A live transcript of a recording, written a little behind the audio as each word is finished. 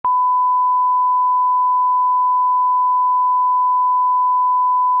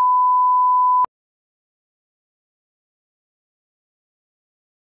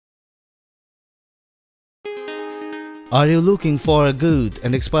Are you looking for a good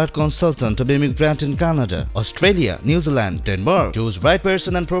and expert consultant to be immigrant in Canada, Australia, New Zealand, Denmark? Choose right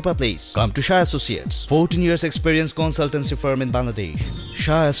person and proper place. Come to Shah Associates, 14 years experience consultancy firm in Bangladesh.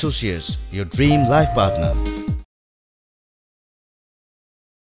 Shah Associates, your dream life partner.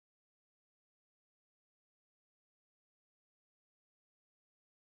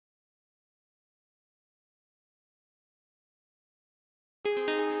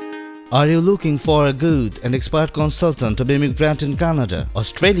 Are you looking for a good and expert consultant to be immigrant in Canada,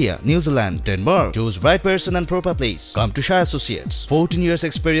 Australia, New Zealand, Denmark? Choose right person and proper place. Come to Shah Associates, 14 years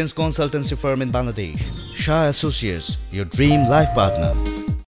experience consultancy firm in Bangladesh. Shah Associates, your dream life partner.